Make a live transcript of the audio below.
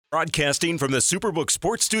Broadcasting from the Superbook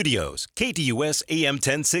Sports Studios, KDUS AM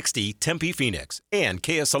 1060 Tempe, Phoenix, and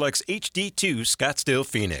KSLX HD2 Scottsdale,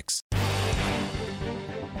 Phoenix.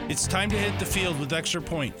 It's time to hit the field with Extra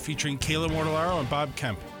Point, featuring Kayla Mortellaro and Bob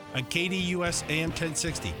Kemp on KDUS AM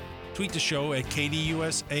 1060. Tweet the show at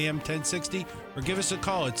KDUS AM 1060 or give us a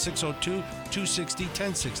call at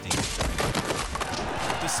 602-260-1060.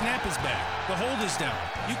 The snap is back. The hold is down.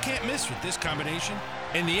 You can't miss with this combination.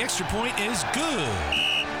 And the Extra Point is good.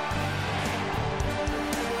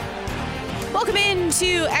 Welcome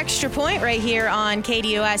into Extra Point right here on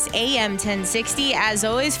KDUS AM 1060. As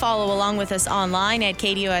always, follow along with us online at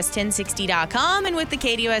KDUS1060.com and with the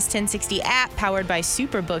KDUS 1060 app powered by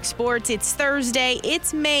Superbook Sports. It's Thursday.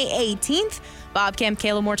 It's May 18th. Bob Kemp,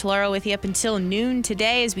 Kayla Mortellaro with you up until noon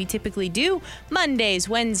today, as we typically do. Mondays,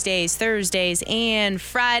 Wednesdays, Thursdays, and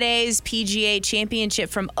Fridays. PGA Championship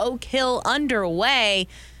from Oak Hill underway.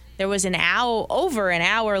 There was over an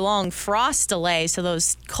hour-long frost delay, so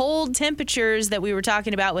those cold temperatures that we were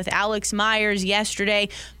talking about with Alex Myers yesterday,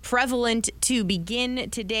 prevalent to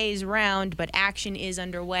begin today's round, but action is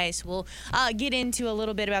underway. So we'll get into a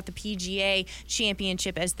little bit about the PGA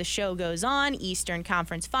Championship as the show goes on. Eastern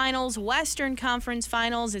Conference Finals, Western Conference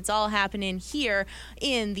Finals, it's all happening here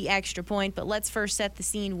in the Extra Point. But let's first set the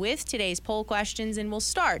scene with today's poll questions, and we'll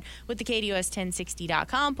start with the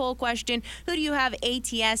KDUS1060.com poll question. Who do you have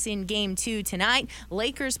ATS in Game 2 tonight?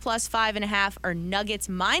 Lakers plus 5.5 or Nuggets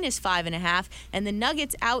minus 5.5, and the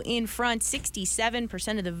Nuggets out in front,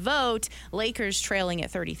 67% of the vote. Lakers trailing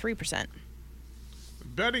at 33%.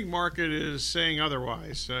 Betting market is saying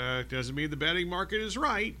otherwise. Doesn't mean the betting market is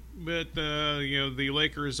right, but the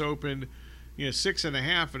Lakers opened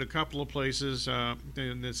 6.5 at a couple of places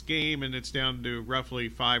in this game, and it's down to roughly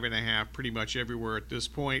 5.5 pretty much everywhere at this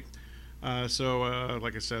point. So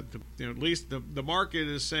like I said, at least the market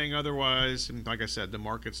is saying otherwise. And like I said, the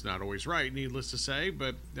market's not always right, needless to say,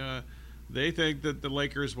 but they think that the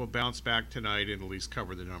Lakers will bounce back tonight and at least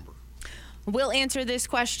cover the number. We'll answer this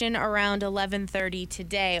question around 11:30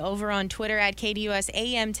 today. Over on Twitter at KDUS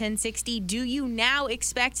AM 1060, do you now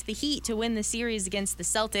expect the Heat to win the series against the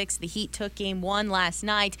Celtics? The Heat took Game 1 last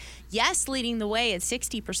night. Yes, leading the way at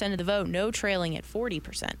 60% of the vote. No, trailing at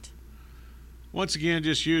 40%. Once again,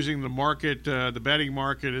 just using the market, the betting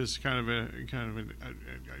market is kind of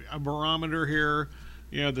a barometer here.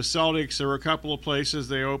 The Celtics, there were a couple of places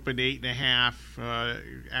they opened 8.5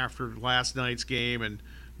 after last night's game, and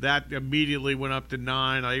that immediately went up to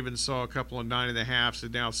 9. I even saw a couple of 9.5s.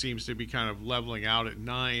 It now seems to be kind of leveling out at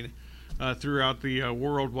 9 throughout the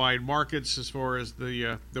worldwide markets as far as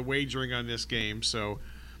the wagering on this game. So,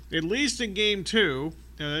 at least in Game 2,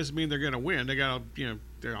 that doesn't mean they're going to win. They got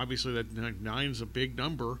obviously that 9's a big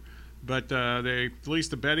number. But at least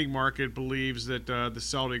the betting market believes that the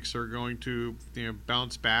Celtics are going to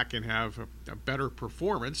bounce back and have a better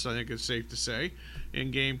performance, I think it's safe to say, in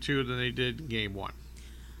Game 2 than they did in Game 1.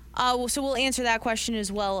 So we'll answer that question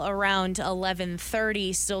as well around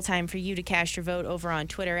 11:30. Still time for you to cast your vote over on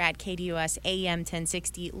Twitter at KDUS AM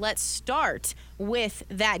 1060. Let's start with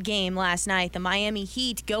that game last night. The Miami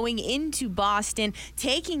Heat going into Boston,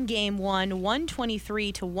 taking Game 1,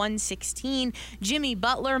 123-116. Jimmy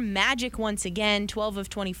Butler, magic once again, 12 of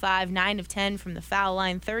 25, 9 of 10 from the foul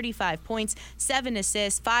line, 35 points, 7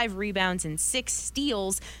 assists, 5 rebounds, and 6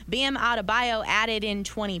 steals. Bam Adebayo added in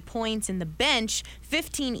 20 points, and the bench,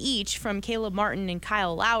 15 each from Caleb Martin and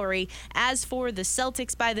Kyle Lowry. As for the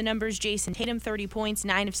Celtics by the numbers, Jason Tatum, 30 points,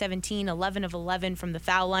 9 of 17, 11 of 11 from the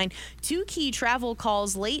foul line. 2 key travel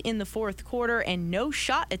calls late in the fourth quarter and no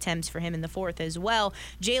shot attempts for him in the fourth as well.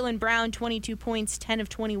 Jaylen Brown, 22 points, 10 of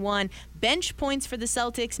 21. Bench points for the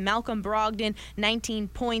Celtics, Malcolm Brogdon, 19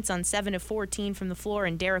 points on 7 of 14 from the floor,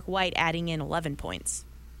 and Derek White adding in 11 points.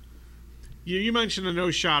 You mentioned the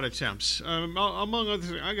no-shot attempts. Among other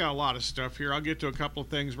things, I got a lot of stuff here. I'll get to a couple of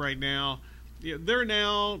things right now. They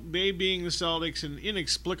being the Celtics, an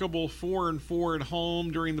inexplicable 4-4 at home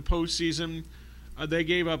during the postseason. They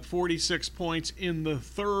gave up 46 points in the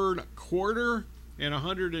third quarter and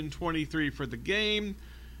 123 for the game.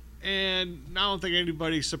 And I don't think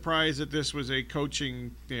anybody's surprised that this was a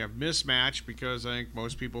coaching mismatch, because I think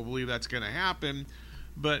most people believe that's going to happen.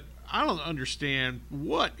 But I don't understand,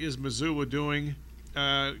 what is Mazzulla doing?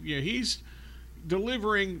 He's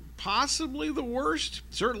delivering possibly the worst,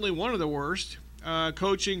 certainly one of the worst,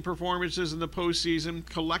 coaching performances in the postseason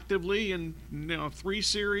collectively in 3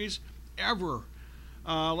 series ever.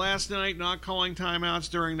 Last night, not calling timeouts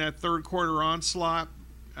during that third quarter onslaught.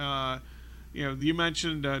 You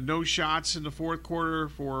mentioned no shots in the fourth quarter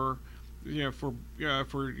for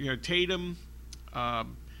Tatum.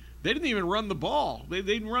 They didn't even run the ball. They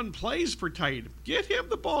didn't run plays for Tatum. Get him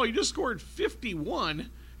the ball. He just scored 51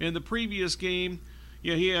 in the previous game.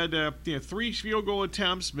 He had 3 field goal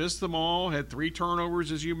attempts, missed them all, had 3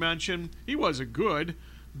 turnovers, as you mentioned. He wasn't good,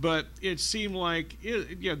 but it seemed like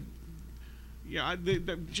Van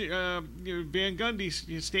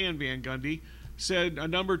Gundy, Stan Van Gundy, said a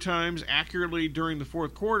number of times accurately during the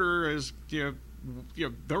fourth quarter, as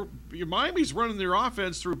Miami's running their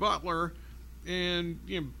offense through Butler, and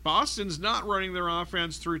Boston's not running their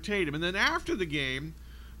offense through Tatum. And then after the game,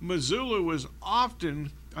 Mazzulla was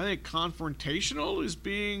often, I think, confrontational as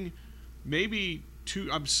being maybe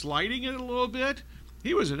I'm sliding it a little bit.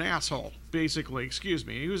 He was an asshole, basically. Excuse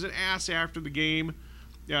me. He was an ass after the game.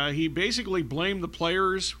 He basically blamed the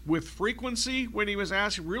players with frequency when he was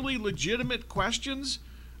asked really legitimate questions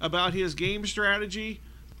about his game strategy.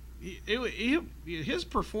 His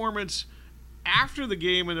performance after the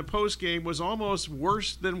game and the post game was almost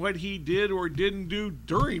worse than what he did or didn't do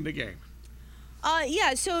during the game.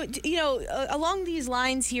 So, along these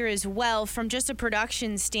lines here as well, from just a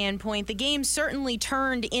production standpoint, the game certainly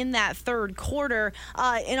turned in that third quarter.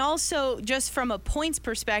 And also, just from a points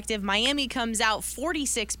perspective, Miami comes out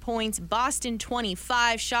 46 points, Boston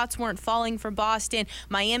 25. Shots weren't falling for Boston.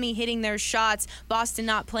 Miami hitting their shots. Boston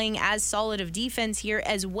not playing as solid of defense here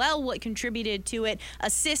as well. What contributed to it,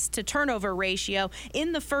 assists to turnover ratio.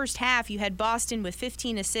 In the first half, you had Boston with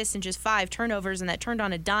 15 assists and just 5 turnovers, and that turned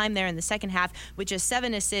on a dime there in the second half, with just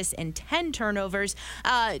 7 assists and 10 turnovers.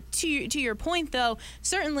 To your point, though,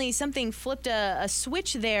 certainly something flipped a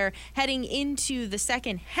switch there heading into the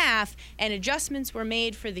second half, and adjustments were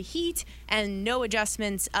made for the Heat and no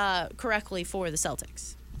adjustments correctly for the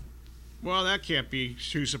Celtics. Well, that can't be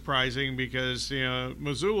too surprising because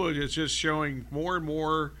Mazzulla is just showing more and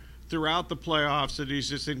more throughout the playoffs that he's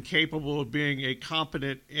just incapable of being a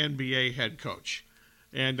competent NBA head coach.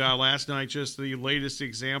 And last night, just the latest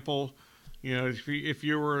example.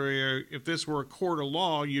 If this were a court of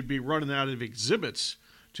law, you'd be running out of exhibits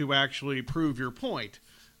to actually prove your point.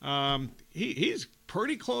 He's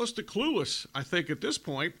pretty close to clueless, I think, at this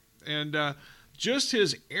point. And just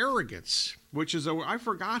his arrogance, which is, I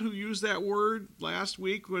forgot who used that word last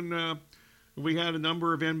week when we had a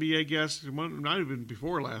number of NBA guests, not even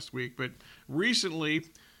before last week, but recently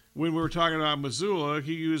when we were talking about Mazzulla,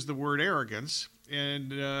 he used the word arrogance.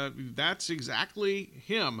 And that's exactly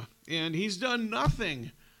him. And he's done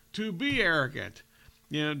nothing to be arrogant.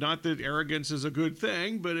 Not that arrogance is a good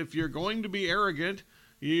thing, but if you're going to be arrogant,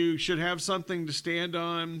 you should have something to stand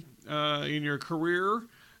on in your career,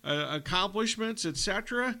 accomplishments,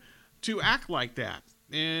 etc., to act like that.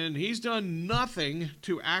 And he's done nothing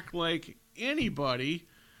to act like anybody.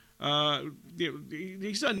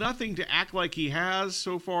 He's done nothing to act like he has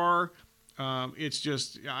so far. It's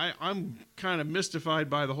just, I'm kind of mystified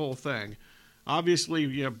by the whole thing.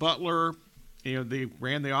 Obviously, Butler, they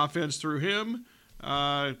ran the offense through him,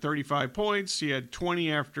 35 points. He had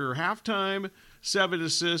 20 after halftime, 7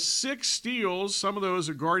 assists, 6 steals. Some of those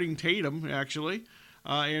are guarding Tatum, actually,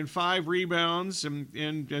 and 5 rebounds.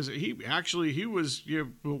 And as he was the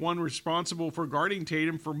one responsible for guarding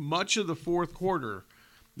Tatum for much of the fourth quarter.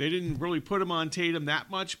 They didn't really put him on Tatum that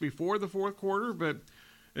much before the fourth quarter, but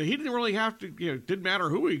he didn't really have to, it didn't matter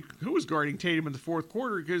who was guarding Tatum in the fourth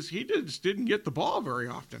quarter because he just didn't get the ball very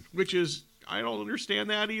often, which is, I don't understand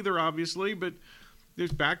that either, obviously, but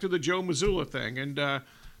it's back to the Joe Mazzulla thing. And,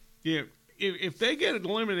 if they get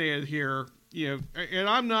eliminated here, and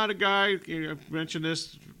I'm not a guy, I mentioned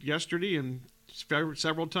this yesterday and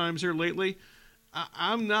several times here lately,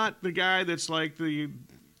 I'm not the guy that's like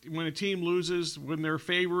when a team loses, when they're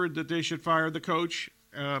favored, that they should fire the coach.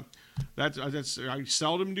 That's I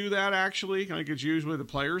seldom do that, actually. I think it's usually the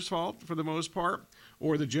player's fault for the most part,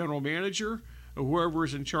 or the general manager, or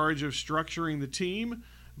whoever's in charge of structuring the team.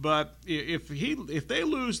 But if they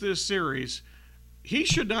lose this series, he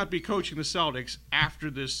should not be coaching the Celtics after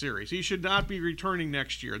this series. He should not be returning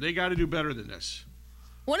next year. They got to do better than this.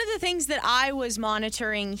 One of the things that I was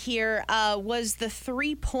monitoring here was the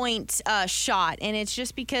 3-point shot, and it's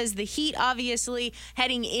just because the Heat, obviously,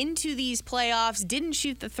 heading into these playoffs, didn't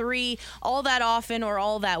shoot the 3 all that often or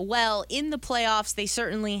all that well. In the playoffs, they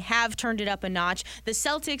certainly have turned it up a notch. The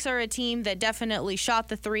Celtics are a team that definitely shot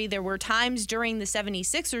the 3. There were times during the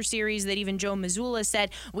 76er series that even Joe Mazzulla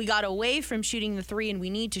said, we got away from shooting the 3 and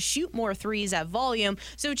we need to shoot more 3s at volume.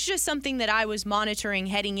 So it's just something that I was monitoring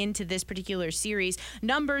heading into this particular series.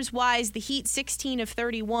 numbers-wise, the Heat 16 of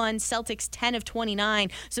 31, Celtics 10 of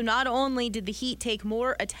 29. So not only did the Heat take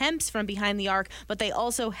more attempts from behind the arc, but they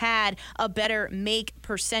also had a better make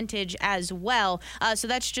percentage as well. So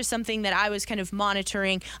that's just something that I was kind of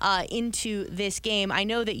monitoring into this game. I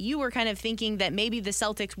know that you were kind of thinking that maybe the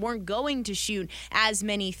Celtics weren't going to shoot as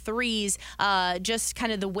many threes, just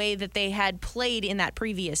kind of the way that they had played in that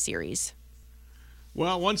previous series.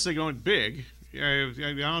 Well, once they go big, I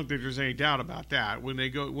don't think there's any doubt about that. When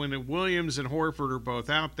Williams and Horford are both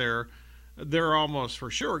out there, they're almost for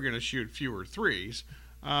sure going to shoot fewer threes.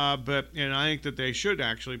 And I think that they should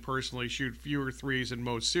actually personally shoot fewer threes in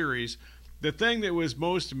most series. The thing that was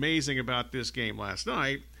most amazing about this game last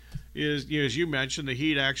night is, as you mentioned, the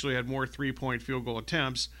Heat actually had more three-point field goal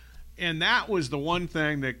attempts, and that was the one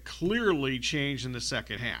thing that clearly changed in the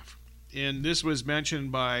second half. And this was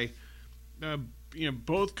mentioned by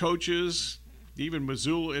both coaches. Even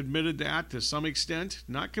Mazzulla admitted that to some extent,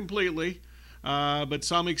 not completely, but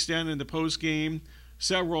some extent in the postgame.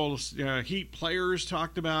 Several Heat players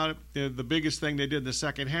talked about it. The biggest thing they did in the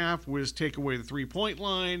second half was take away the three-point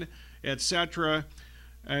line, etc.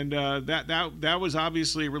 And that was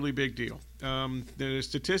obviously a really big deal.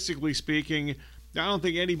 Statistically speaking, I don't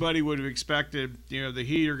think anybody would have expected the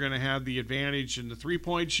Heat are going to have the advantage in the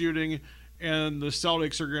three-point shooting, and the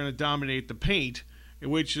Celtics are going to dominate the paint,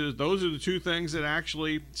 which is those are the two things that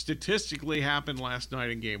actually statistically happened last night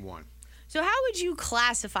in Game 1. So how would you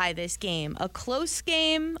classify this game? A close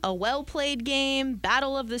game, a well-played game,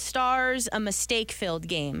 battle of the stars, a mistake-filled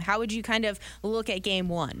game? How would you kind of look at Game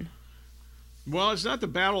 1? Well, it's not the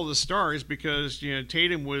battle of the stars because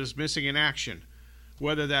Tatum was missing in action.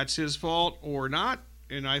 Whether that's his fault or not,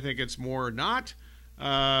 and I think it's more not,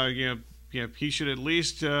 he should at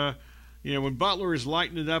least, when Butler is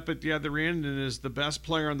lighting it up at the other end and is the best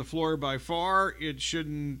player on the floor by far, it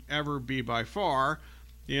shouldn't ever be by far.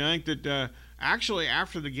 I think that actually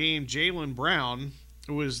after the game, Jaylen Brown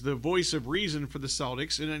was the voice of reason for the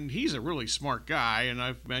Celtics, and he's a really smart guy, and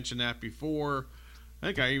I've mentioned that before. I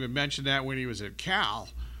think I even mentioned that when he was at Cal.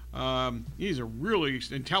 He's a really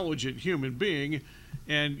intelligent human being,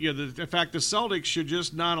 and the fact the Celtics should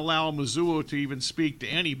just not allow Mazzulla to even speak to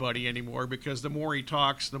anybody anymore, because the more he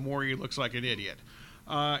talks, the more he looks like an idiot.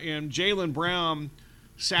 And Jaylen Brown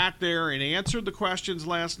sat there and answered the questions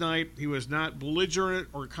last night. He was not belligerent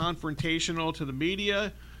or confrontational to the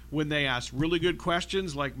media when they asked really good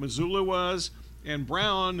questions like Mazzulla was, and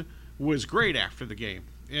Brown was great after the game.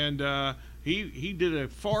 And he did a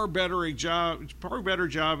far better job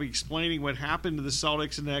explaining what happened to the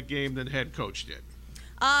Celtics in that game than head coach did.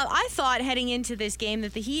 I thought heading into this game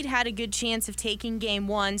that the Heat had a good chance of taking Game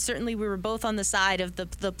 1. Certainly we were both on the side of the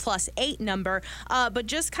 +8 number, but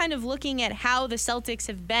just kind of looking at how the Celtics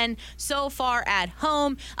have been so far at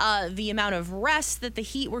home, the amount of rest that the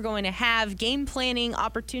Heat were going to have, game planning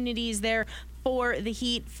opportunities there for the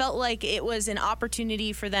Heat, felt like it was an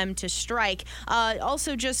opportunity for them to strike.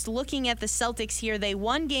 Also, just looking at the Celtics here, they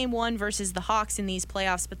won Game 1 versus the Hawks in these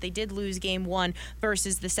playoffs, but they did lose Game 1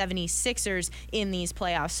 versus the 76ers in these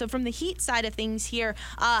playoffs. So from the Heat side of things here,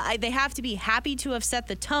 they have to be happy to have set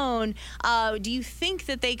the tone. Do you think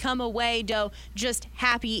that they come away, though, just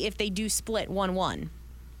happy if they do split 1-1?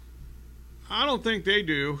 I don't think they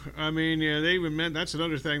do. I mean, they even meant that's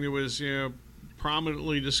another thing that was,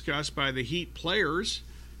 prominently discussed by the Heat players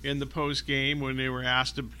in the post game when they were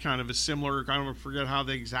asked a kind of a similar, I don't forget how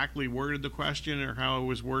they exactly worded the question or how it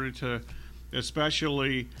was worded to,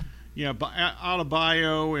 especially,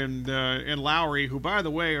 Adebayo and Lowry, who by the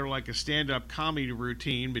way are like a stand-up comedy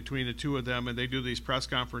routine between the two of them, and they do these press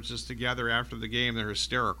conferences together after the game. They're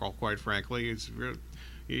hysterical, quite frankly.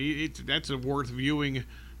 That's worth viewing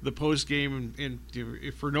the post game, and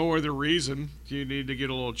if for no other reason, you need to get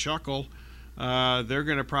a little chuckle. They're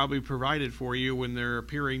going to probably provide it for you when they're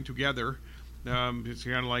appearing together. It's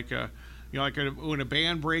kind of like when a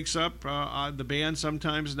band breaks up, the band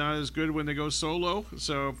sometimes not as good when they go solo.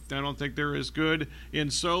 So I don't think they're as good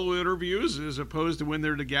in solo interviews as opposed to when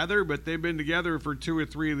they're together. But they've been together for 2 or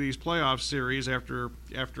 3 of these playoff series after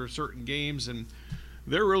certain games, and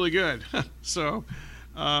they're really good. So.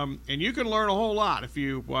 And you can learn a whole lot if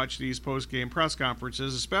you watch these post-game press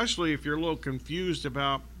conferences, especially if you're a little confused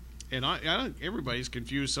about. And I think everybody's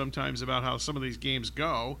confused sometimes about how some of these games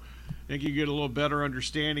go. I think you get a little better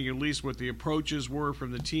understanding at least what the approaches were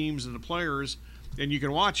from the teams and the players. And you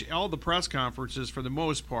can watch all the press conferences for the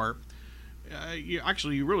most part.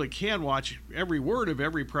 You really can watch every word of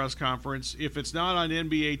every press conference. If it's not on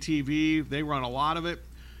NBA TV, they run a lot of it.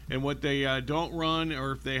 And what they don't run,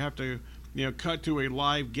 or if they have to cut to a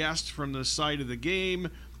live guest from the site of the game,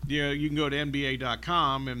 you can go to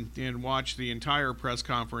NBA.com and watch the entire press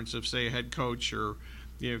conference of, say, a head coach, or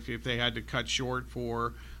if they had to cut short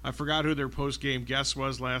for, I forgot who their post-game guest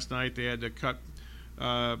was last night. They had to cut, they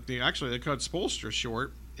cut Spoelstra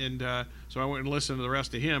short, and so I went and listened to the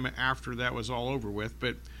rest of him after that was all over with.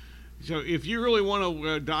 But so if you really want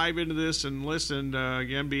to dive into this and listen to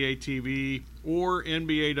NBA TV or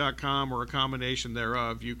NBA.com or a combination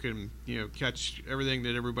thereof, you can catch everything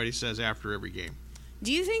that everybody says after every game.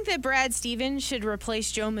 Do you think that Brad Stevens should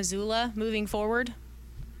replace Joe Mazzulla moving forward?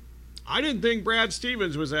 I didn't think Brad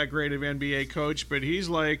Stevens was that great of NBA coach, but he's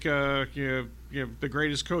like the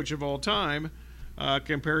greatest coach of all time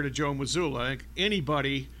compared to Joe Mazzulla. I think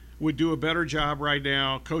anybody would do a better job right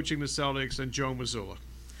now coaching the Celtics than Joe Mazzulla.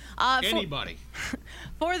 Anybody.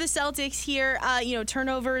 For the Celtics here,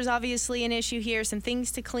 turnover is obviously an issue here. Some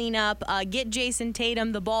things to clean up. Get Jason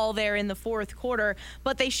Tatum the ball there in the fourth quarter,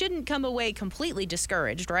 but they shouldn't come away completely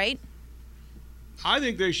discouraged, right? I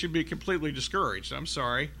think they should be completely discouraged. I'm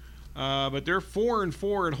sorry. But they're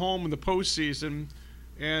 4-4 at home in the postseason,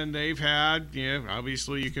 and they've had,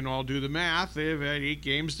 obviously you can all do the math. They've had 8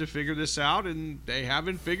 games to figure this out, and they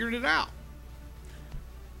haven't figured it out.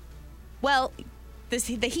 Well,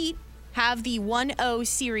 the Heat have the 1-0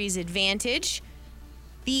 series advantage.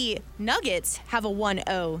 The Nuggets have a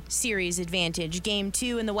 1-0 series advantage. Game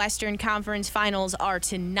 2 in the Western Conference Finals are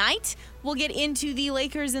tonight. We'll get into the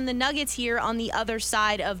Lakers and the Nuggets here on the other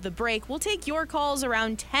side of the break. We'll take your calls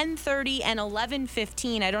around 10:30 and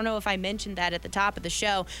 11:15. I don't know if I mentioned that at the top of the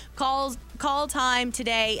show. Call time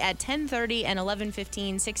today at 10:30 and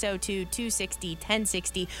 11:15,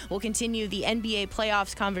 602-260-1060. We'll continue the NBA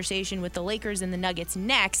playoffs conversation with the Lakers and the Nuggets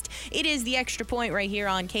next. It is the Extra Point right here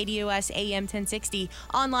on KDUS AM 1060,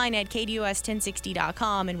 online at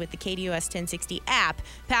KDUS1060.com, and with the KDUS 1060 app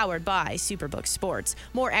powered by Superbook Sports.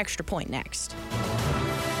 More Extra Point next.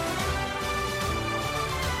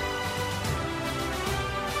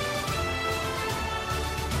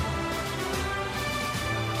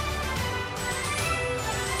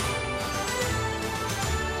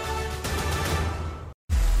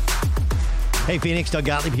 Hey Phoenix, Doug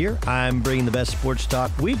Gottlieb here. I'm bringing the best sports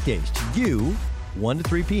talk weekdays to you, 1 to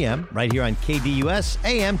 3 p.m. right here on KDUS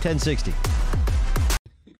AM 1060.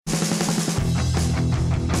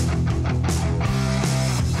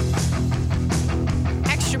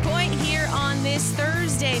 Extra Point here on this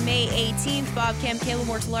Thursday, May 18th. Bob, Kayla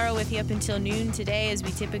Mortellaro with you up until noon today, as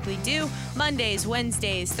we typically do. Mondays,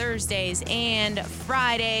 Wednesdays, Thursdays, and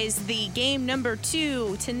Fridays. The game number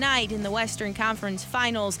 2 tonight in the Western Conference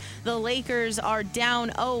Finals. The Lakers are down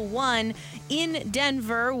 0-1 in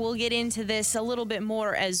Denver. We'll get into this a little bit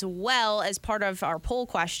more as well as part of our poll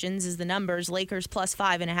questions is the numbers. Lakers plus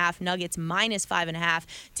 5.5, Nuggets minus 5.5.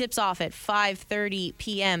 Tips off at 5:30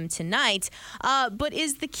 p.m. tonight. But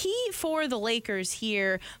is the key for the Lakers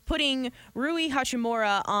here putting Rui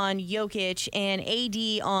Hachimura on Jokic and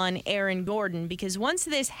AD on Aaron Gordon? Because once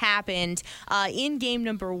this happened in game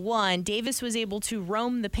number 1, Davis was able to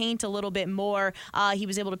roam the paint a little bit more. He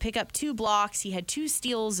was able to pick up 2 blocks. He had 2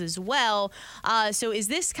 steals as well. So is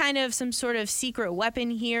this kind of some sort of secret weapon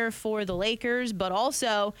here for the Lakers? But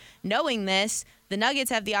also, knowing this, the Nuggets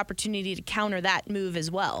have the opportunity to counter that move as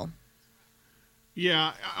well.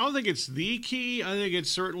 Yeah, I don't think it's the key. I think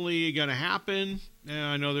it's certainly going to happen.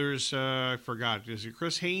 I know there's, I forgot, is it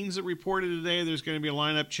Chris Haynes that reported today there's going to be a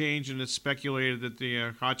lineup change, and it's speculated that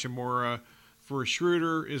the Hachimura for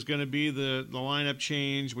Schroeder is going to be the lineup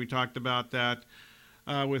change. We talked about that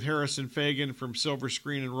with Harrison Fagan from Silver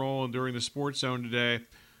Screen and Roll and during the Sports Zone today.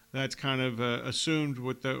 That's kind of assumed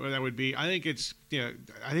what that would be. I think it's, I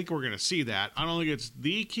think we're going to see that. I don't think it's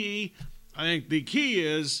the key. I think the key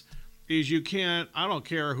is you can't, I don't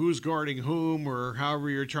care who's guarding whom or however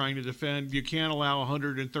you're trying to defend, you can't allow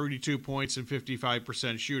 132 points and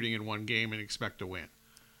 55% shooting in one game and expect to win.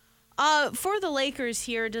 For the Lakers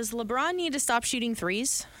here, does LeBron need to stop shooting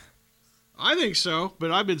threes? I think so,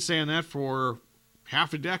 but I've been saying that for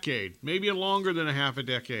half a decade, maybe longer than a half a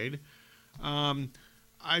decade. I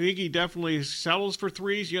think he definitely settles for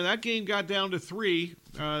threes. That game got down to 3.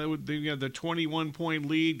 The 21-point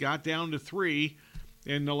lead got down to 3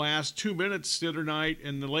 in the last 2 minutes the other night,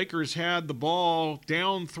 and the Lakers had the ball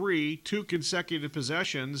down 3, 2 consecutive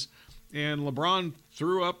possessions, and LeBron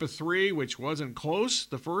threw up a 3, which wasn't close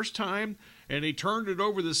the first time, and he turned it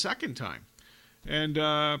over the second time. And,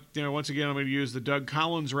 once again, I'm going to use the Doug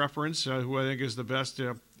Collins reference, who I think is the best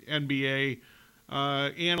NBA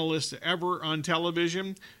analyst ever on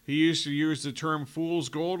television. He used to use the term fool's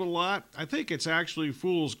gold a lot. I think it's actually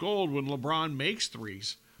fool's gold when LeBron makes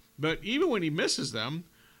threes. But even when he misses them,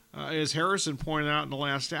 as Harrison pointed out in the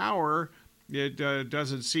last hour, it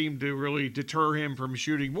doesn't seem to really deter him from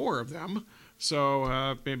shooting more of them.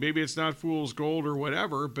 So maybe it's not fool's gold or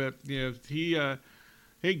whatever, but he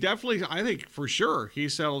definitely, I think for sure, he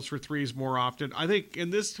settles for threes more often. I think in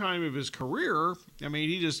this time of his career, I mean,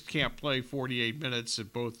 he just can't play 48 minutes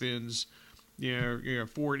at both ends.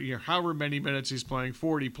 40, however many minutes he's playing,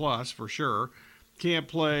 40 plus for sure. Can't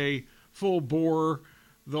play full bore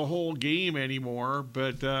the whole game anymore,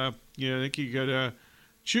 but I think he could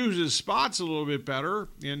choose his spots a little bit better.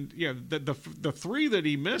 And the three that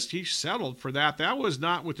he missed, he settled for that. That was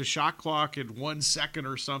not with the shot clock at 1 second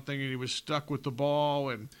or something, and he was stuck with the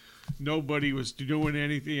ball and nobody was doing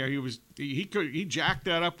anything. He jacked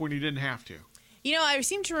that up when he didn't have to. I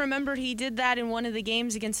seem to remember he did that in one of the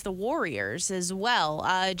games against the Warriors as well,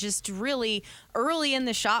 just really early in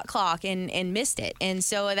the shot clock and missed it. And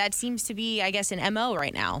so that seems to be, I guess, an MO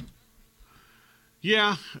right now.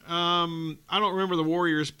 Yeah, I don't remember the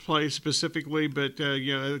Warriors play specifically, but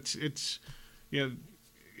it's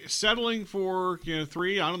settling for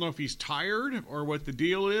three. I don't know if he's tired or what the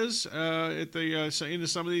deal is into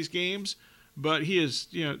some of these games. But he is,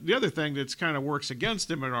 the other thing that's kind of works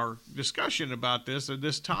against him in our discussion about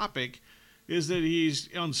this topic is that he's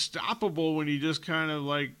unstoppable when he just kind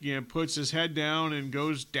of puts his head down and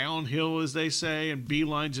goes downhill, as they say, and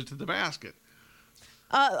beelines it to the basket.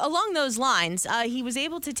 Along those lines, he was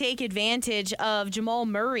able to take advantage of Jamal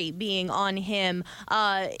Murray being on him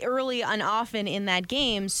early and often in that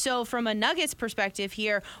game. So from a Nuggets perspective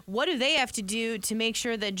here, what do they have to do to make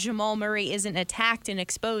sure that Jamal Murray isn't attacked and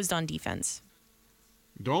exposed on defense?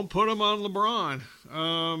 Don't put him on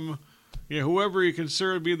LeBron. Whoever you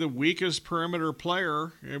consider to be the weakest perimeter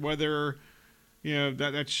player, whether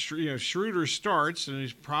Schroeder starts, and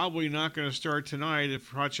he's probably not going to start tonight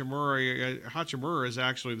if Hachimura is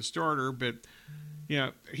actually the starter. But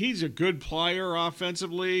he's a good player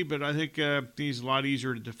offensively, but I think he's a lot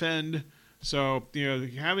easier to defend. So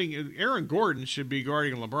having Aaron Gordon should be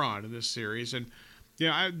guarding LeBron in this series, and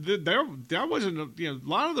that wasn't a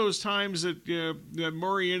lot of those times that that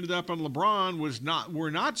Murray ended up on LeBron were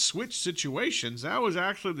not switch situations. That was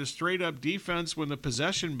actually the straight up defense when the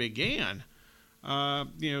possession began.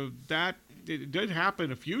 That it did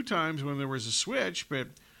happen a few times when there was a switch, but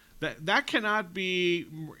that cannot be,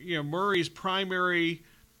 Murray's primary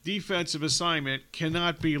defensive assignment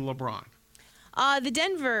cannot be LeBron. The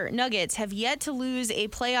Denver Nuggets have yet to lose a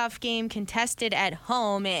playoff game contested at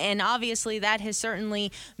home, and obviously that has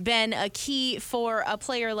certainly been a key for a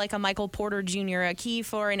player like a Michael Porter Jr., a key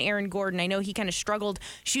for an Aaron Gordon. I know he kind of struggled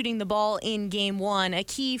shooting the ball in Game 1. A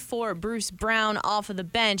key for Bruce Brown off of the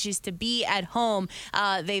bench is to be at home.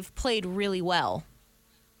 They've played really well.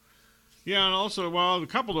 Yeah, and also, a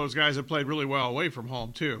couple of those guys have played really well away from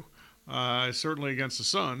home, too. Certainly against the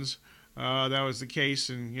Suns. That was the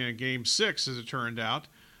case in Game 6, as it turned out.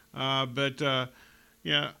 I've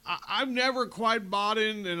never quite bought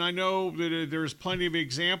in, and I know that there's plenty of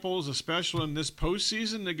examples, especially in this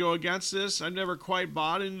postseason, that go against this. I've never quite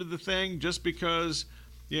bought into the thing just because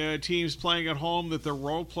teams playing at home that their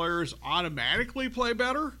role players automatically play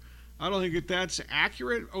better. I don't think that's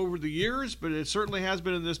accurate over the years, but it certainly has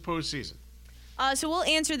been in this postseason. So we'll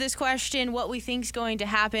answer this question, what we think is going to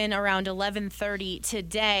happen around 11:30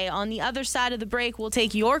 today. On the other side of the break, we'll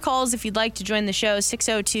take your calls if you'd like to join the show.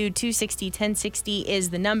 602-260-1060 is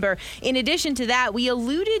the number. In addition to that, we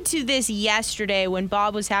alluded to this yesterday when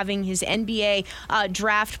Bob was having his NBA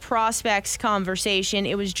draft prospects conversation.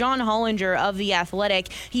 It was John Hollinger of The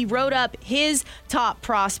Athletic. He wrote up his top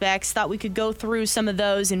prospects, thought we could go through some of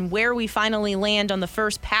those and where we finally land on the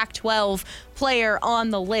first Pac-12 player on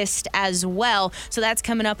the list as well. So that's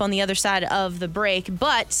coming up on the other side of the break.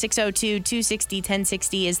 But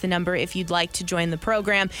 602-260-1060 is the number if you'd like to join the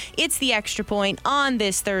program. It's the Extra Point on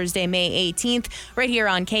this Thursday, May 18th, right here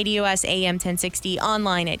on KDUS AM 1060,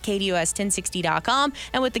 online at KDUS1060.com,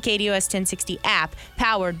 and with the KDUS 1060 app,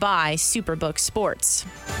 powered by Superbook Sports.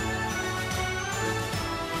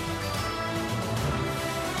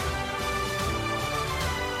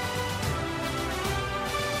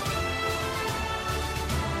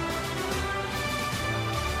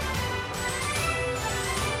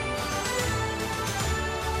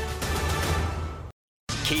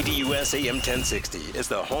 KDUS AM 1060 is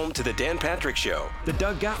the home to the Dan Patrick Show, The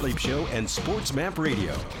Doug Gottlieb Show, and Sports Map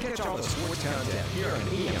Radio. Catch all the sports content here on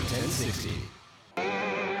AM 1060.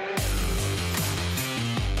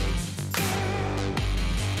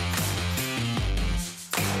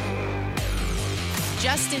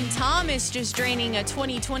 Justin Thomas just draining a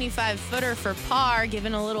 20-25 footer for par,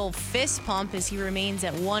 giving a little fist pump as he remains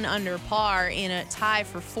at 1 under par in a tie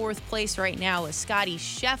for 4th place right now with Scotty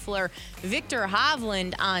Scheffler. Victor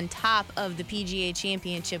Hovland on top of the PGA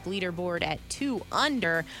Championship leaderboard at 2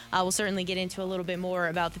 under. We'll certainly get into a little bit more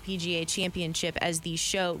about the PGA Championship as the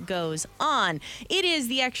show goes on. It is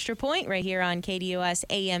the Extra Point right here on KDUS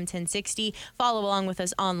AM 1060. Follow along with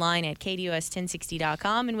us online at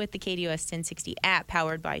KDUS1060.com and with the KDUS 1060 app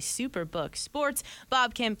powered by Superbook Sports.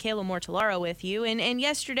 Bob Kemp, Kayla Mortellaro with you. And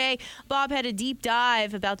yesterday, Bob had a deep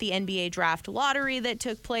dive about the NBA draft lottery that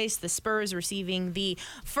took place, the Spurs receiving the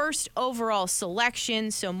first overall selection.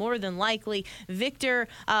 So more than likely, Victor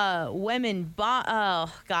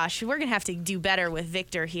oh gosh, we're going to have to do better with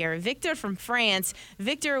Victor here. Victor from France,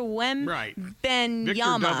 Victor Wembanyama. Victor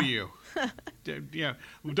W. Yeah,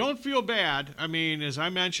 don't feel bad. I mean, as I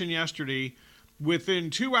mentioned yesterday, within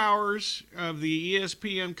 2 hours of the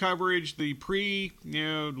ESPN coverage, the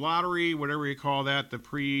pre-lottery, whatever you call that, the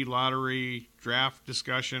pre-lottery draft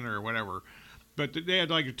discussion or whatever, but they had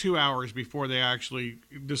like 2 hours before they actually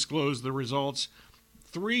disclosed the results.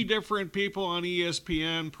 3 different people on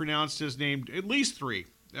ESPN pronounced his name, at least 3,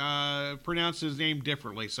 pronounced his name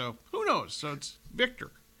differently. So who knows? So it's Victor.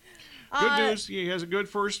 Good news. He has a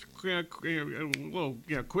good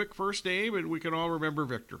quick first name, and we can all remember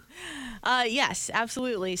Victor. Yes,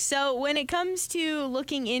 absolutely. So when it comes to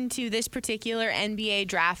looking into this particular NBA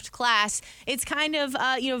draft class, it's kind of,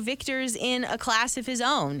 Victor's in a class of his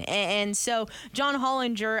own. And so John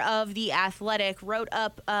Hollinger of The Athletic wrote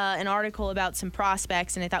up an article about some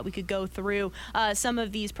prospects, and I thought we could go through some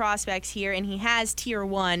of these prospects here. And he has Tier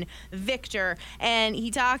 1, Victor, and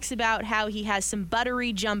he talks about how he has some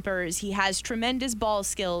buttery jumpers. He has tremendous ball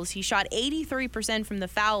skills. He shot 83% from the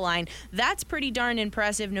foul line. That's pretty darn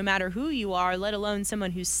impressive no matter who you are, let alone someone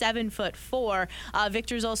who's 7'4".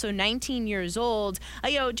 Victor's also 19 years old.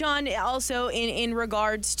 John, also in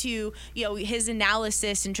regards to, his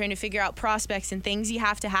analysis and trying to figure out prospects and things, you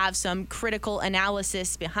have to have some critical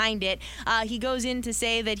analysis behind it. He goes in to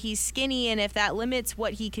say that he's skinny, and if that limits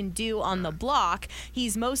what he can do on the block,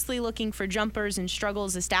 he's mostly looking for jumpers and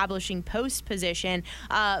struggles establishing post position.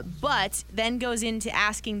 But then goes into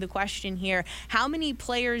asking the question here, how many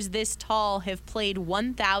players this tall have played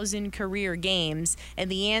 1,000 career games? And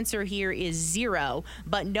the answer here is 0.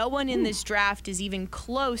 But no one in this draft is even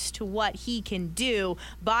close to what he can do,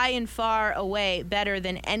 by and far away better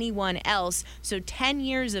than anyone else. So 10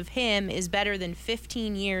 years of him is better than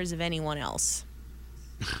 15 years of anyone else.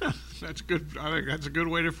 That's good. I think that's a good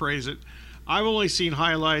way to phrase it. I've only seen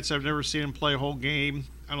highlights. I've never seen him play a whole game.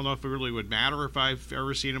 I don't know if it really would matter if I've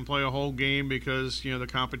ever seen him play a whole game because, the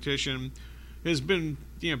competition has been,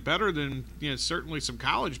 better than, certainly some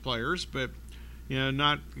college players, but,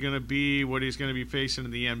 not going to be what he's going to be facing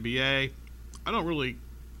in the NBA. I don't really,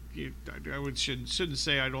 shouldn't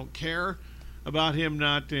say I don't care about him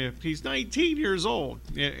not, he's 19 years old.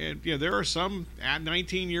 And, there are some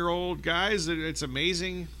 19-year-old guys that it's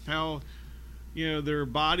amazing how, their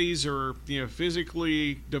bodies are,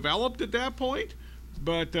 physically developed at that point.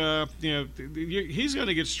 But, he's going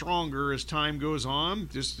to get stronger as time goes on.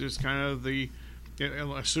 Just kind of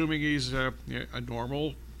assuming he's a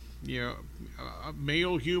normal, a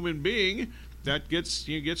male human being that gets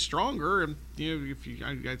stronger. And, I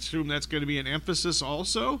assume that's going to be an emphasis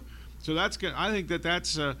also. So that's good. I think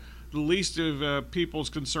that's the least of people's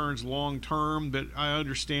concerns long term, but I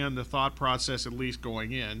understand the thought process at least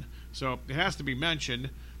going in. So it has to be mentioned.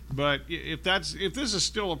 But if this is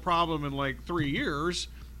still a problem in like 3 years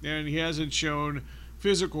and he hasn't shown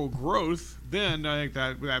physical growth, then I think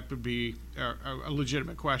that would be a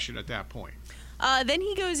legitimate question at that point. Then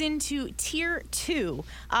he goes into Tier 2.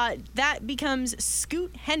 That becomes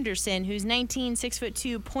Scoot Henderson, who's 19,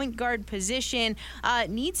 6'2", point guard position.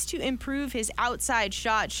 Needs to improve his outside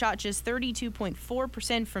shot. Shot just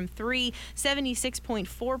 32.4% from 3,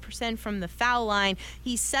 76.4% from the foul line.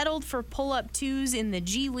 He settled for pull-up 2s in the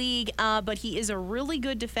G League, but he is a really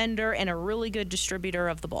good defender and a really good distributor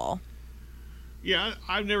of the ball. Yeah,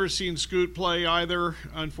 I've never seen Scoot play either,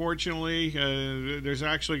 unfortunately. There's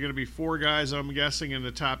actually going to be 4 guys, I'm guessing, in the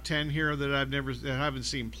top 10 here that I haven't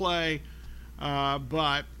seen play.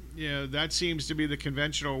 But that seems to be the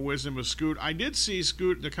conventional wisdom of Scoot. I did see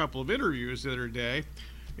Scoot in a couple of interviews the other day,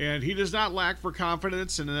 and he does not lack for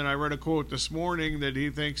confidence. And then I read a quote this morning that he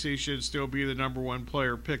thinks he should still be the number 1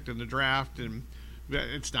 player picked in the draft, and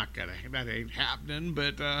it's not that ain't happening,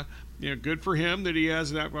 but good for him that he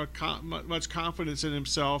has that much confidence in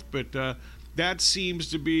himself. But that seems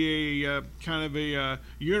to be a kind of a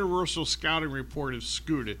universal scouting report of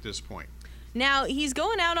Scoot at this point. Now, he's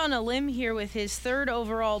going out on a limb here with his third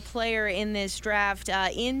overall player in this draft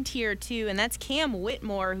in Tier 2, and that's Cam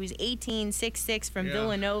Whitmore, who's 6'6" from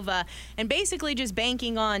Villanova, and basically just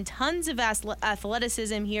banking on tons of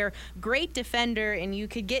athleticism here, great defender, and you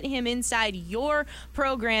could get him inside your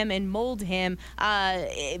program and mold him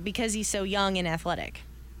because he's so young and athletic.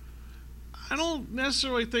 I don't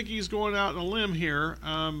necessarily think he's going out on a limb here.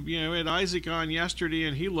 We had Isaac on yesterday,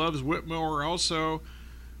 and he loves Whitmore also.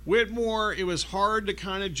 Whitmore, it was hard to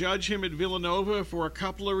kind of judge him at Villanova for a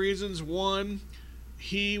couple of reasons. One,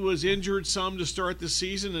 he was injured some to start the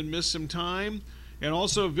season and missed some time. And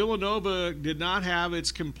also, Villanova did not have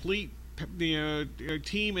its complete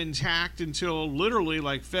team intact until literally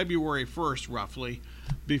like February 1st, roughly,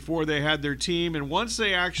 before they had their team. And once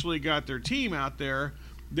they actually got their team out there,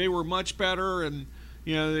 they were much better, and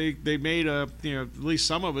they made at least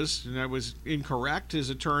some of us, and that was incorrect as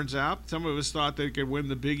it turns out, some of us thought they could win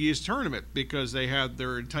the Big East tournament because they had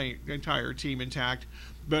their entire team intact.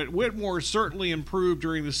 But Whitmore certainly improved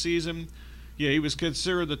during the season. He was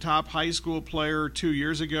considered the top high school player 2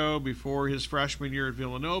 years ago before his freshman year at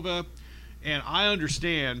Villanova. And I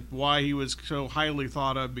understand why he was so highly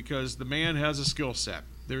thought of, because the man has a skill set.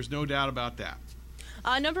 There's no doubt about that.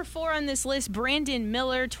 Number 4 on this list, Brandon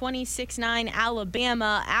Miller, 26'9",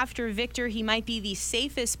 Alabama. After Victor, he might be the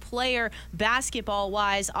safest player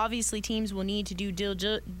basketball-wise. Obviously, teams will need to do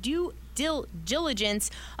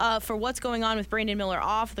diligence for what's going on with Brandon Miller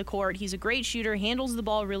off the court. He's a great shooter, handles the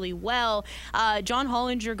ball really well. John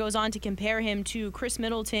Hollinger goes on to compare him to Chris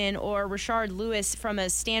Middleton or Rashard Lewis from a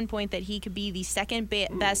standpoint that he could be the second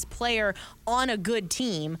best player on a good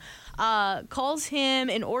team. Calls him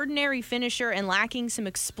an ordinary finisher and lacking some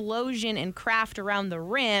explosion and craft around the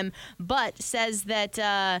rim, but says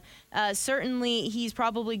that certainly he's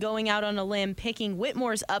probably going out on a limb picking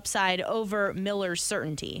Whitmore's upside over Miller's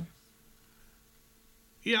certainty.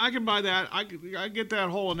 Yeah, I can buy that. I get that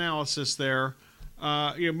whole analysis there.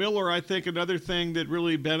 Miller, I think another thing that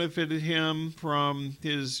really benefited him from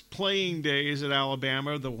his playing days at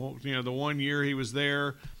Alabama, the 1 year he was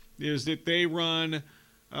there, is that they run.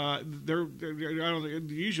 I don't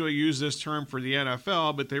usually use this term for the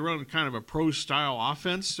NFL, but they run kind of a pro-style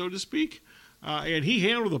offense, so to speak. And he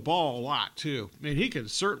handled the ball a lot, too. I mean, he can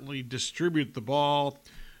certainly distribute the ball.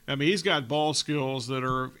 I mean, he's got ball skills that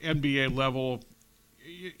are NBA level,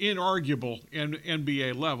 inarguable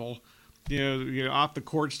NBA level. Off the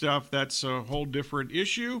court stuff, that's a whole different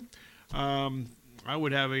issue. I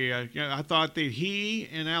would have I thought that he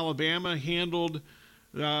and Alabama handled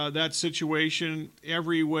that situation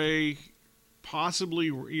every way possibly.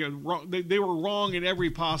 They were wrong in every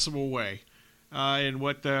possible way, in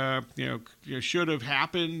what should have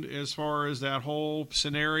happened as far as that whole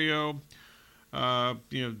scenario.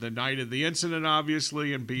 The night of the incident,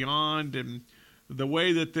 obviously, and beyond, and the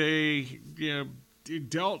way that they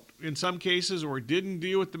dealt in some cases or didn't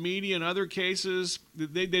deal with the media in other cases,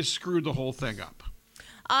 they screwed the whole thing up.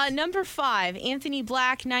 Number 5, Anthony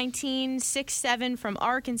Black, 6'7" from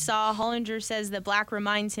Arkansas. Hollinger says that Black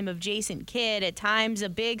reminds him of Jason Kidd, at times a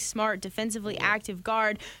big, smart, defensively active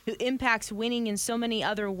guard who impacts winning in so many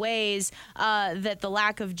other ways that the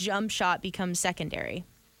lack of jump shot becomes secondary.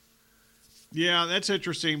 Yeah, that's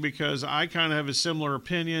interesting because I kind of have a similar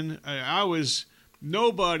opinion.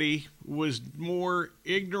 Nobody was more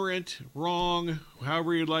ignorant, wrong,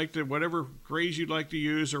 however you'd like to, whatever phrase you'd like to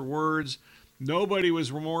use or words. Nobody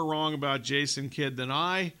was more wrong about Jason Kidd than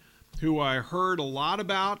I, who I heard a lot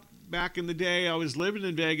about back in the day. I was living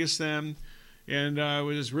in Vegas then, and I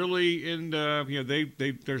was really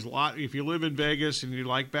there's a lot. If you live in Vegas and you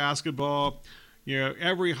like basketball,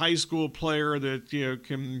 every high school player that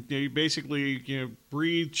can basically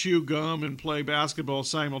breathe, chew gum, and play basketball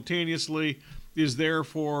simultaneously is there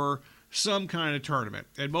for some kind of tournament,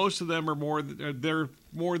 and most of them are they're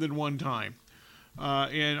more than one time.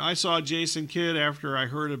 And I saw Jason Kidd after I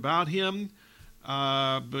heard about him,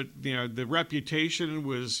 but the reputation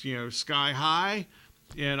was sky high,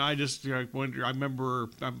 and I just wonder. I remember,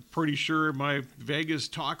 I'm pretty sure in my Vegas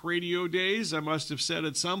talk radio days, I must have said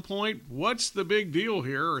at some point, "What's the big deal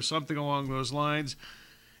here?" or something along those lines.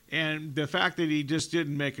 And the fact that he just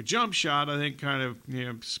didn't make a jump shot, I think, kind of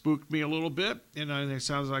spooked me a little bit. And I think it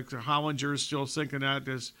sounds like Hollinger is still thinking that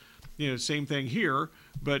as same thing here.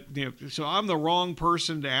 But so I'm the wrong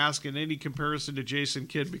person to ask in any comparison to Jason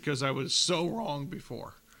Kidd because I was so wrong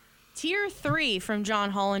before. Tier 3 from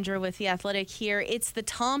John Hollinger with The Athletic here. It's the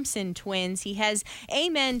Thompson twins. He has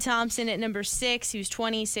Amen Thompson at number 6, who's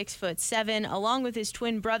 26'7". Along with his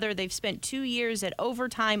twin brother, they've spent 2 years at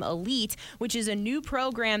Overtime Elite, which is a new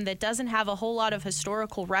program that doesn't have a whole lot of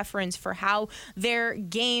historical reference for how their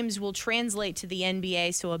games will translate to the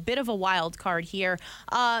NBA, so a bit of a wild card here.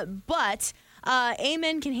 But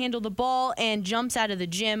Amen can handle the ball and jumps out of the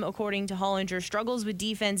gym, according to Hollinger. Struggles with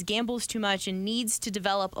defense, gambles too much, and needs to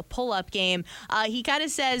develop a pull-up game. He kind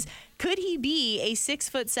of says, could he be a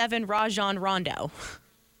 6'7" Rajon Rondo?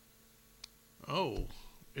 Oh,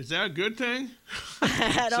 is that a good thing?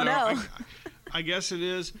 I don't know. I guess it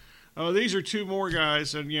is. These are two more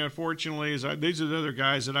guys, and fortunately, these are the other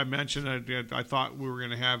guys that I mentioned. I thought we were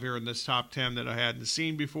going to have here in this top 10 that I hadn't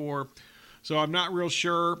seen before. So I'm not real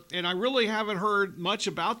sure, and I really haven't heard much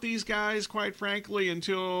about these guys, quite frankly,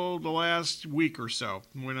 until the last week or so,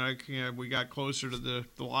 when we got closer to the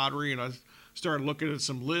lottery, and I started looking at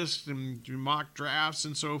some lists and mock drafts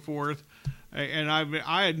and so forth. And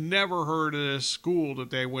I had never heard of this school that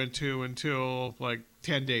they went to until like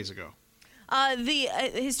 10 days ago.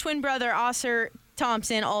 His twin brother, Osser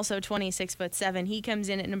Thompson, also 26'7". He comes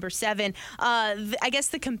in at number 7. I guess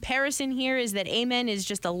the comparison here is that Amen is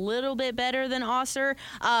just a little bit better than Osser,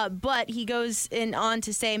 but he goes on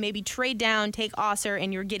to say maybe trade down, take Osser,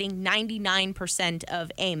 and you're getting 99%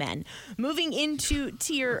 of Amen. Moving into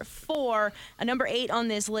Tier 4, number 8 on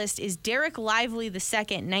this list is Derek Lively II,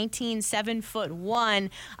 7'1".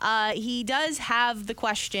 He does have the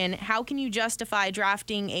question, how can you justify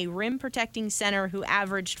drafting a rim-protecting center who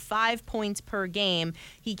averaged 5 points per game?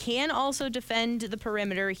 He can also defend the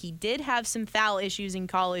perimeter. He did have some foul issues in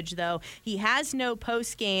college, though. He has no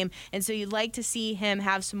post game, and so you'd like to see him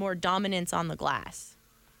have some more dominance on the glass.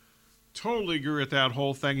 Totally agree with that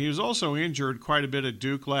whole thing. He was also injured quite a bit at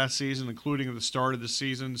Duke last season, including at the start of the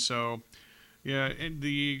season. So, yeah, in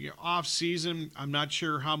the off season, I'm not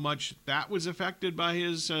sure how much that was affected by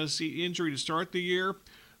his injury to start the year.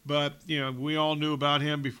 But, we all knew about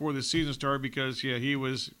him before the season started because, he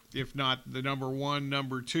was, if not the number 1,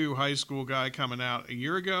 number 2 high school guy coming out a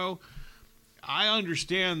year ago. I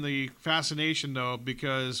understand the fascination, though,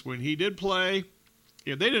 because when he did play,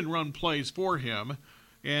 they didn't run plays for him,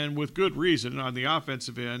 and with good reason on the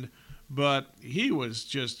offensive end, but he was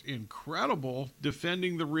just incredible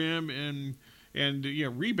defending the rim and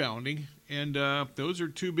rebounding, and those are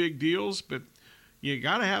two big deals, but you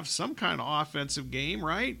got to have some kind of offensive game,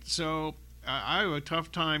 right? So I have a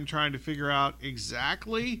tough time trying to figure out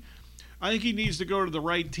exactly. I think he needs to go to the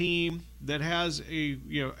right team that has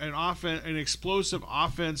an explosive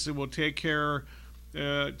offense that will take care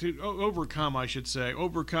overcome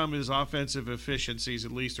his offensive efficiencies,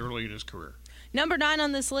 at least early in his career. Number 9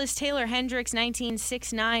 on this list, Taylor Hendricks,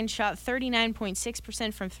 6'9", shot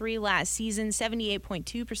 39.6% from 3 last season,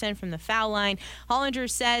 78.2% from the foul line. Hollinger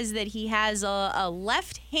says that he has a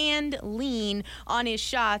left-hand lean on his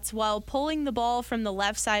shots while pulling the ball from the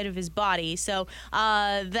left side of his body. So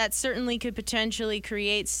that certainly could potentially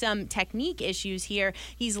create some technique issues here.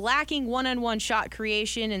 He's lacking one-on-one shot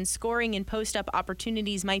creation, and scoring and post-up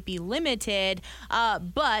opportunities might be limited,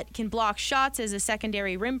 but can block shots as a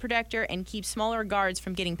secondary rim protector and keep smaller guards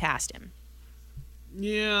from getting past him.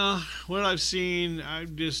 Yeah, what I've seen, I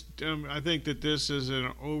think that this is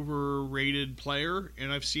an overrated player,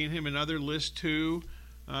 and I've seen him in other lists too.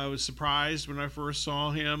 I was surprised when I first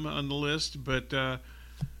saw him on the list, but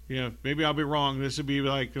maybe I'll be wrong. This would be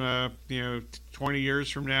like 20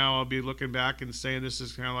 years from now, I'll be looking back and saying this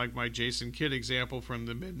is kind of like my Jason Kidd example from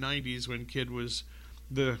the mid-'90s when Kidd was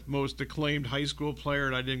the most acclaimed high school player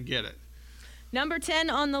and I didn't get it. Number 10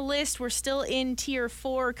 on the list, we're still in Tier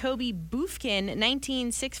 4, Kobe Bufkin,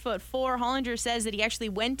 6'4". Hollinger says that he actually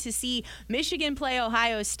went to see Michigan play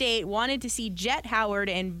Ohio State, wanted to see Jet Howard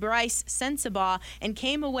and Bryce Sensabaugh, and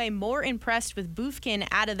came away more impressed with Bufkin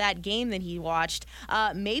out of that game that he watched.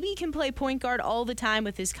 Maybe he can play point guard all the time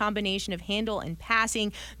with his combination of handle and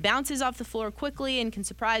passing, bounces off the floor quickly, and can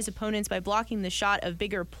surprise opponents by blocking the shot of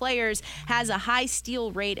bigger players, has a high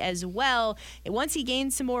steal rate as well. And once he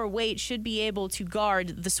gains some more weight, should be able to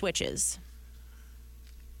guard the switches.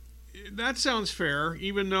 That sounds fair,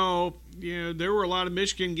 even though there were a lot of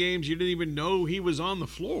Michigan games you didn't even know he was on the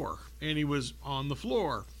floor, and he was on the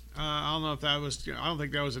floor. I don't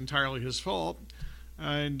think that was entirely his fault.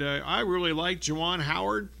 And I really like Juwan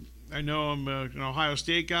Howard. I know I'm an Ohio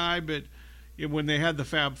State guy, but when they had the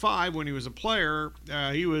Fab Five, when he was a player,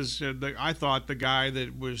 he was I thought the guy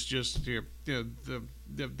that was just the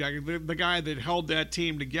guy that held that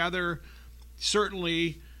team together.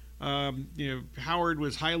 Certainly, Howard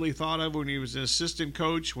was highly thought of when he was an assistant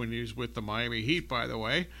coach, when he was with the Miami Heat, by the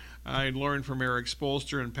way. I learned from Eric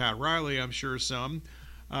Spoelstra and Pat Riley, I'm sure some.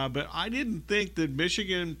 But I didn't think that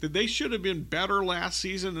Michigan, that they should have been better last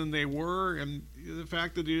season than they were. And the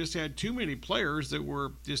fact that they just had too many players that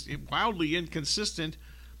were just wildly inconsistent,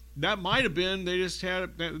 that might have been, they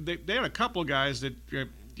had a couple of guys that,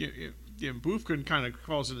 Bufkin kind of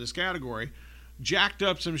falls in this category, jacked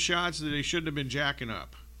up some shots that they shouldn't have been jacking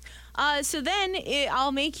up. So then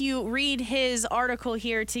I'll make you read his article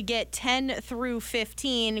here to get 10 through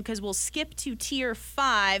 15, because we'll skip to Tier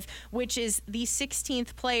 5, which is the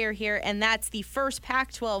 16th player here, and that's the first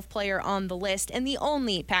Pac-12 player on the list and the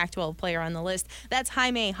only Pac-12 player on the list. That's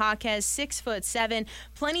Jaime Jaquez, 6'7".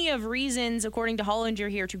 Plenty of reasons, according to Hollinger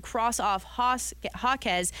here, to cross off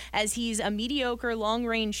Jaquez, as he's a mediocre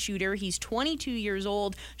long-range shooter. He's 22 years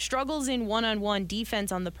old, struggles in one-on-one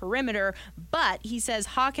defense on the perimeter, but he says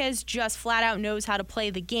Jaquez just flat out knows how to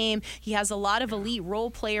play the game. He has a lot of elite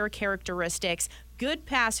role player characteristics, good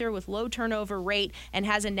passer with low turnover rate, and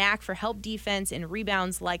has a knack for help defense and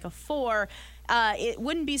rebounds like a 4. It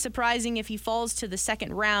wouldn't be surprising if he falls to the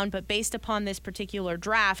second round, but based upon this particular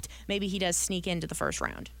draft, maybe he does sneak into the first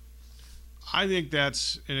round. I think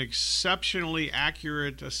that's an exceptionally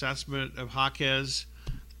accurate assessment of Jaquez,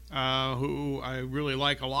 who I really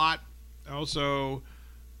like a lot. Also,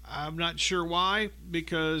 I'm not sure why,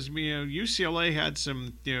 because UCLA had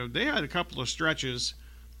some, they had a couple of stretches.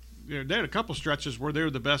 They had a couple stretches where they were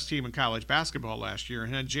the best team in college basketball last year,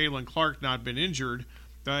 and had Jalen Clark not been injured,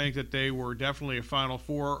 I think that they were definitely a Final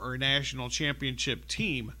Four or a national championship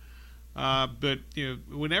team. But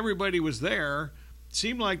when everybody was there, it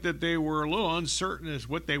seemed like that they were a little uncertain as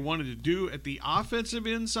what they wanted to do at the offensive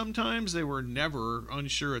end. Sometimes they were never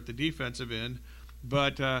unsure at the defensive end,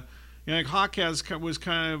 but. Jaquez was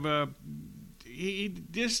kind of he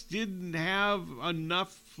just didn't have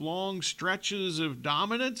enough long stretches of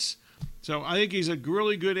dominance. So I think he's a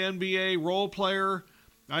really good NBA role player.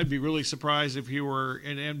 I'd be really surprised if he were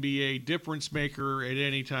an NBA difference maker at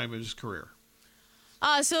any time in his career.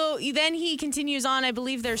 So then he continues on. I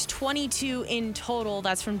believe there's 22 in total.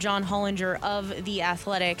 That's from John Hollinger of The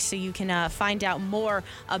Athletic. So you can find out more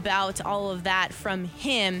about all of that from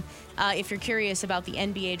him if you're curious about the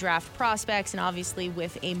NBA draft prospects. And obviously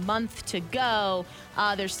with a month to go,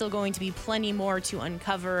 there's still going to be plenty more to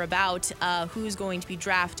uncover about who's going to be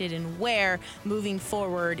drafted and where moving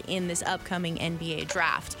forward in this upcoming NBA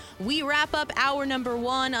draft. We wrap up hour number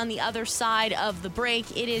 1 on the other side of the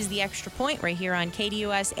break. It is The Extra Point right here on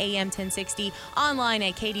KDUS AM 1060, online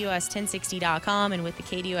at KDUS1060.com, and with the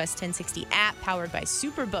KDUS 1060 app powered by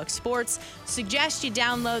Superbook Sports. Suggest you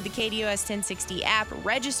download the KDUS 1060 app,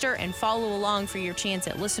 register, and follow along for your chance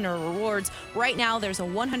at listener rewards. Right now, there's a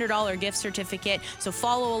 $100 gift certificate, so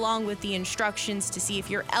follow along with the instructions to see if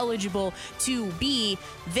you're eligible to be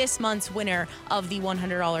this month's winner of the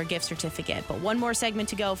 $100 gift certificate. But one more segment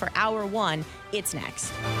to go for hour 1. It's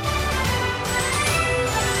next.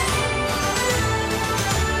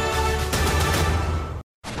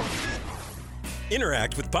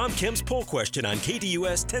 Interact with Bob Kemp's poll question on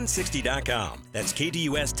KDUS1060.com. That's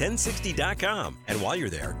KDUS1060.com. And while you're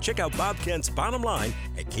there, check out Bob Kemp's bottom line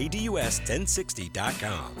at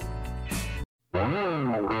KDUS1060.com.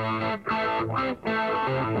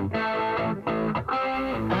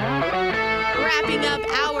 Wrapping up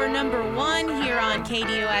hour number 1 here on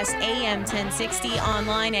KDUS AM 1060,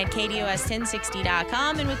 online at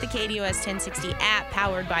KDUS1060.com, and with the KDUS 1060 app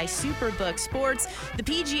powered by Superbook Sports. The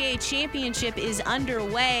PGA Championship is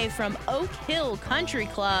underway from Oak Hill Country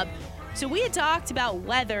Club. So we had talked about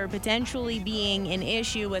weather potentially being an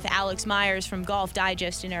issue with Alex Myers from Golf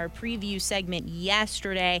Digest in our preview segment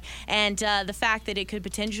yesterday, and the fact that it could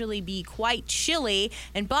potentially be quite chilly.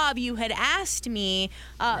 And Bob, you had asked me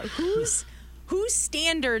whose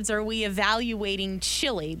standards are we evaluating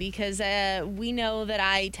chilly? Because we know that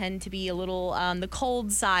I tend to be a little on the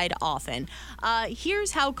cold side often.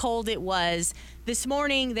 Here's how cold it was. This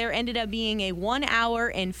morning, there ended up being a 1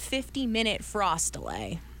 hour and 50-minute frost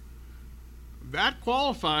delay. That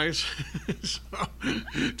qualifies. So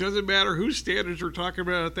it doesn't matter whose standards we're talking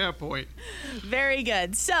about at that point. Very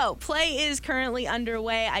good. So play is currently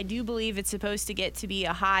underway. I do believe it's supposed to get to be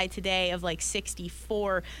a high today of like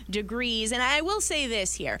 64 degrees. And I will say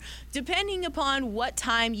this here. Depending upon what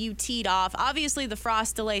time you teed off, obviously the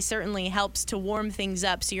frost delay certainly helps to warm things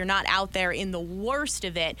up so you're not out there in the worst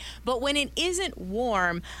of it. But when it isn't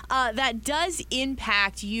warm, that does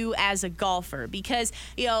impact you as a golfer because,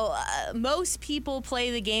 most people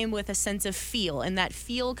play the game with a sense of feel, and that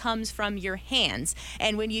feel comes from your hands.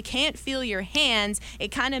 And when you can't feel your hands, it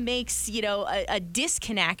kind of makes, a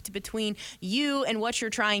disconnect between you and what you're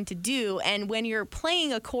trying to do. And when you're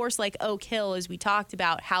playing a course like Oak Hill, as we talked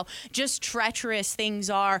about, how just treacherous things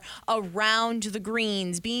are around the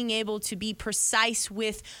greens, being able to be precise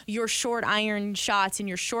with your short iron shots and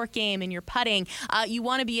your short game and your putting, you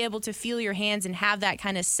want to be able to feel your hands and have that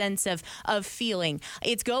kind of sense of feeling.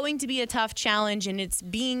 It's going to be a tough challenge, and it's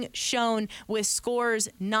being shown with scores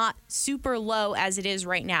not super low as it is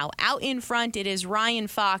right now. Out in front, it is Ryan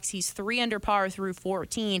Fox. He's 3 under par through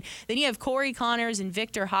 14. Then you have Corey Connors and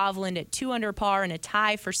Victor Hovland at 2 under par and a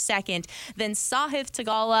tie for second. Then Sahith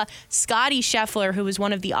Theegala, Scotty Scheffler, who was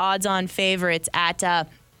one of the odds-on favorites at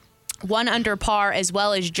 1 under par, as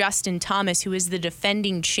well as Justin Thomas, who is the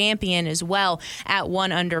defending champion as well at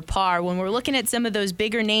 1 under par. When we're looking at some of those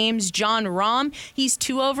bigger names, Jon Rahm, he's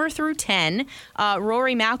 2 over through 10.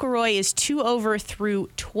 Rory McIlroy is 2 over through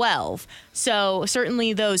 12. So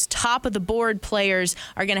certainly those top of the board players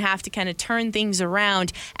are going to have to kind of turn things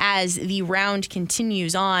around as the round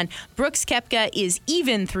continues on. Brooks Koepka is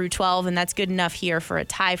even through 12, and that's good enough here for a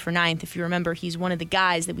tie for 9th. If you remember, he's one of the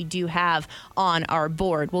guys that we do have on our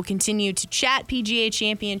board. We'll continue to chat PGA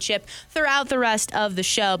Championship throughout the rest of the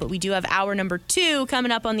show, but we do have hour number 2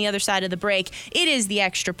 coming up on the other side of the break. It is the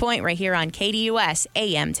Extra Point right here on KDUS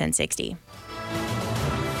AM 1060.